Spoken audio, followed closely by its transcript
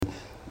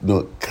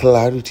No,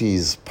 clarity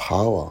is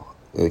power.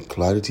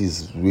 Clarity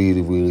is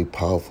really, really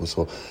powerful.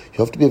 So you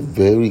have to be a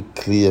very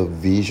clear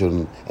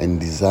vision and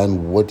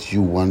design what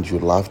you want your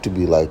life to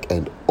be like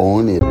and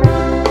own it.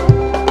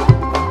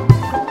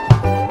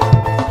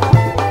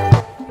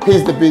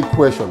 Here's the big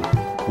question.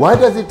 Why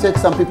does it take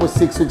some people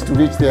 6 weeks to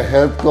reach their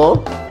health goal,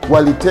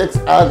 while it takes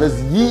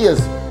others years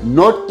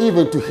not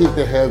even to hit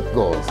their health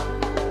goals?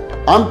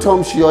 I'm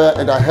Tom Shioya,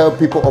 and I help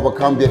people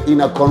overcome their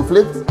inner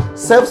conflicts,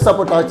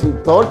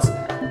 self-sabotaging thoughts,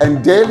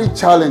 and daily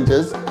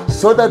challenges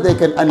so that they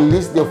can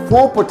unleash their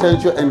full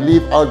potential and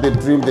live out the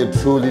dream they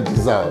truly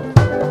desire.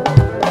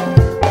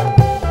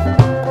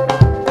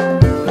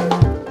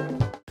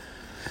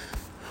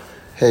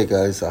 Hey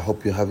guys, I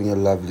hope you're having a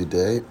lovely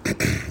day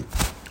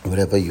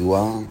wherever you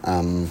are.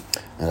 And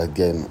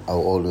again, I'll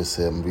always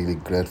say I'm really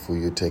grateful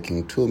you're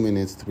taking 2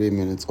 minutes, 3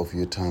 minutes of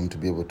your time to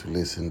be able to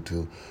listen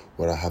to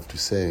what I have to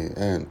say.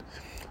 And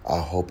I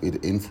hope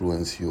it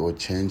influences you or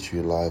change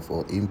your life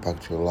or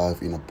impact your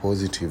life in a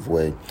positive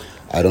way.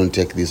 I don't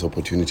take this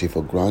opportunity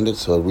for granted,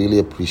 so I really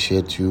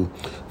appreciate you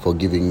for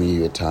giving me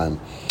your time.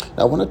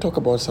 I want to talk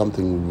about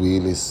something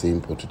really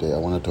simple today. I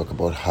want to talk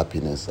about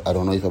happiness. I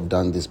don't know if I've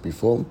done this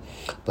before,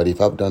 but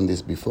if I've done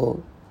this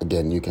before,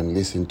 again, you can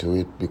listen to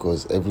it,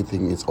 because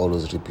everything is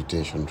always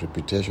repetition.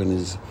 Repetition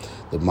is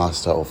the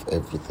master of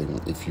everything.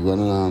 If you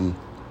want to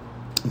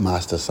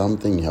master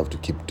something, you have to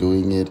keep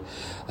doing it,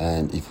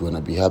 and if you want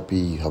to be happy,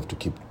 you have to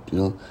keep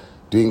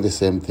doing the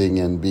same thing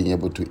and being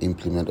able to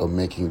implement or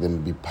making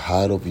them be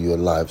part of your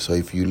life. So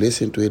if you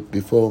listen to it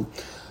before,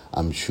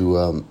 I'm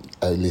sure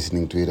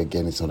listening to it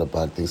again is not a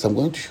bad thing. So I'm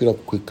going to shoot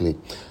up quickly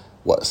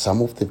what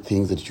some of the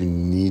things that you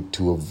need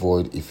to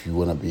avoid if you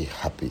want to be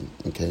happy.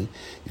 Okay,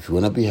 if you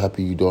want to be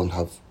happy, you don't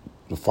have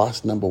the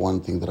first number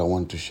one thing that I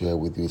want to share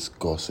with you is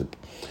gossip.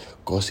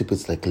 Gossip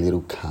is like a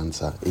little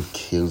cancer. It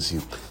kills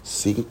you.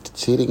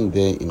 Sitting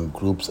there in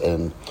groups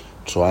and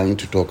trying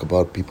to talk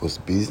about people's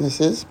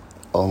businesses,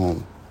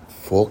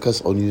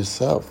 focus on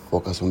yourself.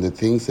 Focus on the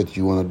things that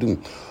you want to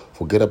do.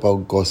 Forget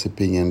about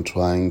gossiping and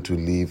trying to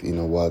live in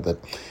a world that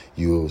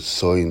you're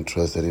so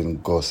interested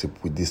in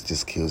gossip. With this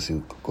just kills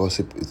you.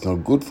 Gossip is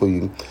not good for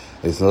you.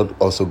 It's not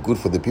also good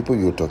for the people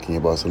you're talking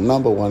about. So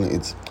number one,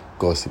 it's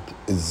gossip.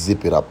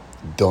 Zip it up.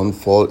 Don't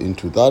fall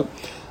into that.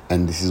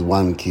 And this is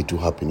one key to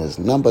happiness.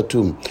 Number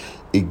two,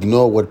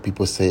 ignore what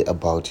people say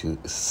about you.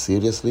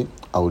 Seriously,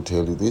 I will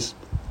tell you this.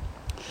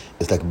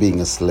 It's like being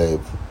a slave.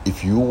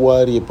 If you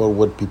worry about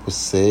what people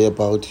say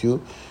about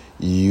you,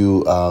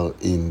 you are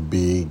in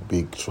big,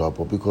 big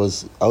trouble.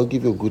 Because I'll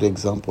give you a good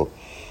example.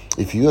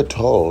 If you are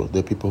tall, there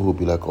are people who will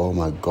be like, oh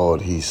my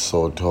God, he's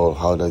so tall.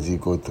 How does he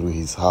go through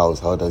his house?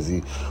 How does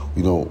he,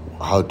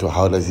 how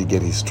does he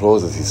get his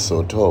trousers? He's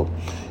so tall.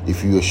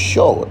 If you are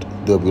short,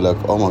 they'll be like,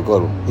 oh my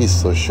God, he's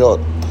so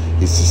short.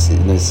 He's just,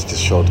 he's such a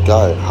short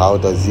guy. How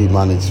does he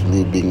manage to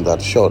live being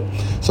that short?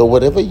 So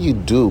whatever you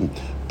do,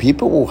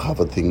 people will have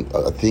a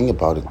thing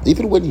about it.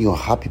 Even when you're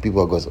happy,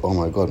 people go, oh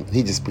my God,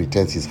 he just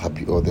pretends he's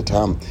happy all the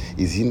time.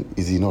 Is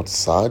he not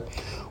sad?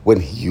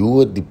 When you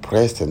are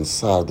depressed and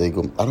sad, they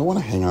go, I don't want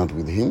to hang out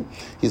with him.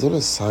 He's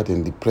always sad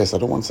and depressed. I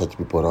don't want such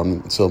people around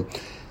me. So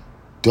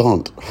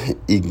don't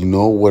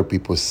ignore what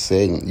people are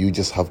saying. You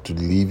just have to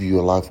live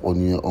your life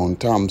on your own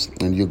terms,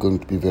 and you're going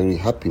to be very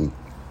happy.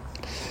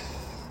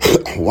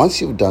 Once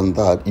you've done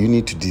that, you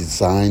need to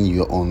design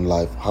your own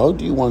life. How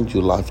do you want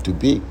your life to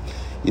be?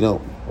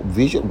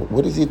 Vision.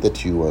 What is it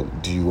that you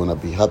want? Do you want to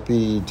be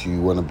happy? Do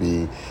you want to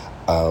be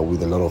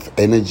with a lot of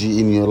energy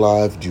in your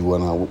life? Do you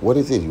want to, what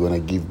is it? You want to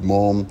give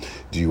more?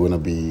 Do you want to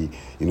be,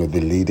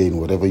 the leader in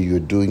whatever you're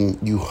doing?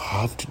 You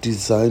have to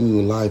design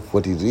your life,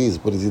 what it is.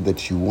 What is it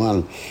that you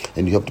want?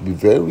 And you have to be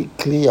very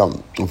clear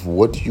of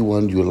what you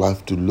want your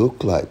life to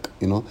look like,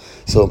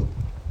 So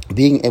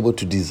being able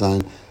to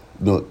design,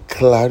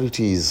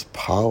 clarity is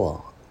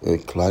power.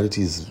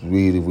 Clarity is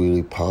really,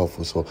 really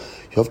powerful. So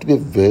you have to be a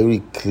very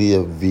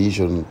clear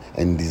vision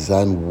and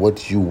design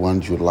what you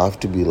want your life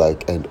to be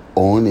like and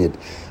own it.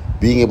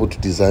 Being able to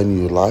design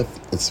your life,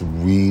 it's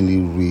really,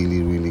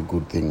 really, really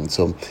good thing.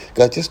 So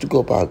guys, just to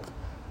go back,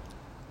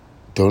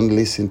 don't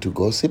listen to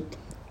gossip.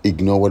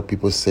 Ignore what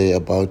people say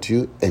about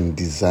you and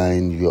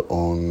design your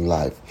own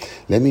life.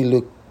 Let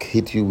me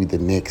hit you with the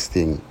next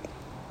thing.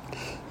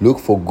 Look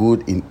for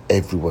good in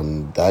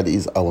everyone. That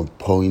is our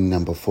point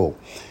number 4.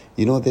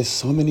 There's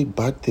so many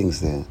bad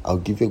things there. I'll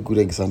give you a good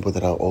example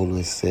that I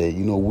always say.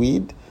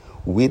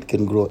 Weed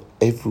can grow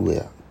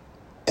everywhere.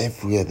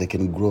 Everywhere they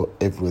can grow.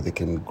 Everywhere they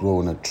can grow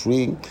on a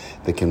tree.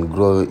 They can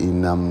grow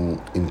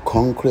in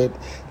concrete.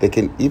 They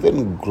can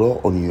even grow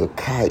on your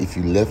car if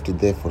you left it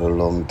there for a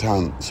long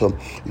time. So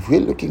if we're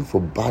looking for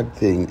bad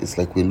things, it's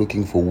like we're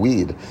looking for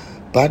weed.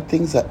 Bad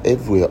things are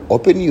everywhere.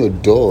 Open your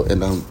door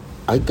and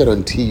I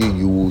guarantee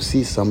you will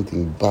see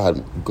something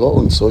bad. Go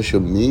on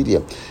social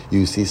media,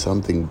 you see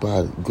something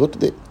bad. Go to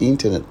the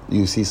internet,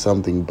 you see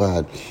something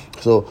bad.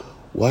 So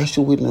why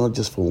should we not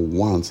just for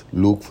once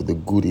look for the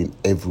good in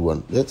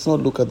everyone? Let's not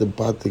look at the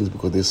bad things,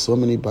 because there's so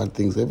many bad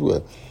things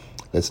everywhere.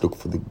 Let's look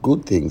for the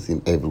good things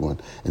in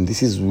everyone. And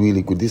this is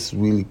really good. This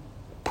really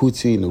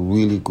puts you in a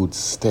really good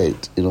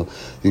state. You're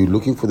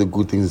looking for the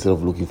good things instead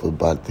of looking for the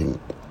bad thing.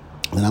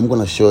 And I'm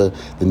going to show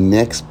the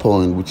next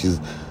point, which is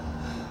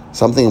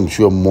something I'm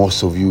sure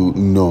most of you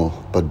know,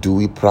 but do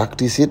we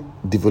practice it?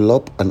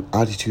 Develop an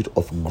attitude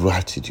of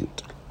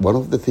gratitude. One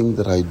of the things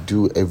that I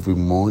do every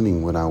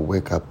morning when I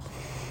wake up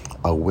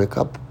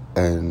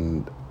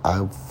and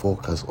I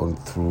focus on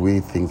 3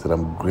 things that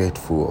I'm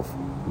grateful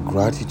of.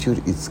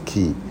 Gratitude is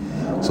key.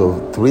 So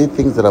 3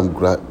 things that I'm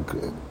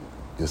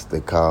just the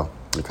car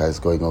is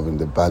going off in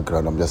the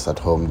background. I'm just at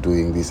home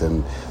doing this,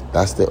 and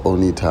that's the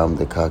only time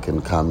the car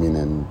can come in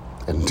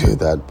and do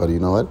that. But you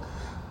know what?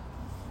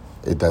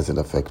 It doesn't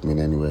affect me in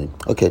any way.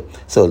 Okay,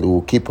 so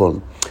we'll keep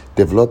on.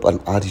 Develop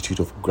an attitude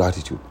of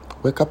gratitude.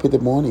 Wake up in the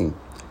morning.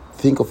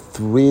 Think of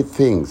 3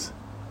 things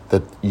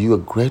that you are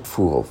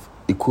grateful of.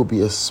 It could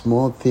be as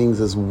small things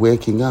as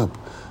waking up.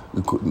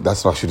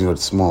 That's actually not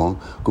small.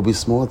 It could be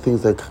small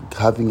things like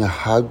having a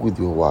hug with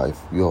your wife,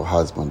 your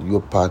husband,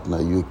 your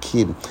partner, your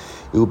kid.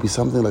 It would be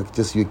something like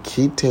just your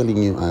kid telling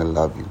you, I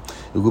love you.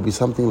 It could be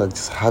something like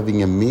just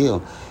having a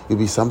meal. It could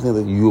be something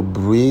that you're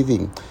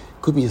breathing.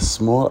 It could be as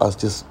small as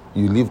just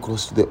you live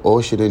close to the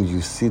ocean and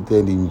you sit there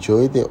and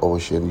enjoy the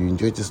ocean. You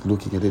enjoy just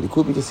looking at it. It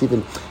could be just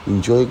even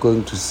enjoy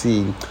going to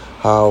see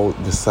how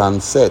the sun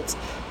sets.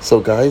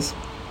 So guys,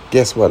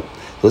 guess what?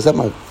 Those are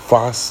my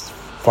first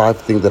 5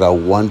 things that I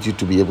want you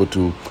to be able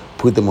to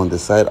put them on the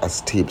side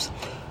as tips.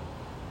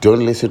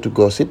 Don't listen to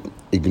gossip.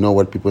 Ignore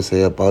what people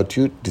say about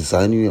you.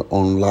 Design your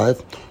own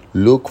life.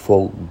 Look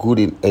for good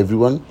in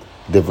everyone.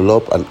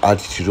 Develop an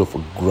attitude of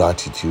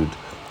gratitude.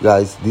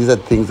 Guys, these are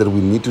things that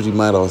we need to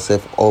remind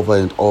ourselves over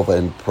and over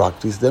and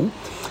practice them.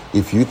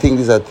 If you think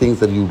these are things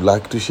that you'd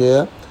like to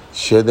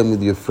share them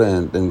with your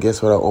friend. And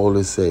guess what I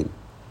always say?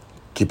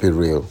 Keep it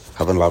real.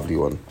 Have a lovely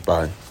one.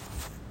 Bye.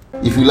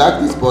 If you like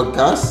this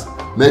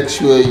podcast, make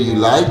sure you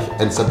like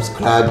and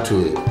subscribe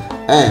to it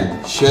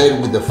and share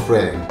it with a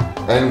friend.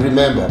 And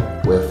remember,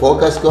 where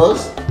focus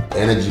goes,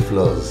 energy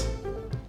flows.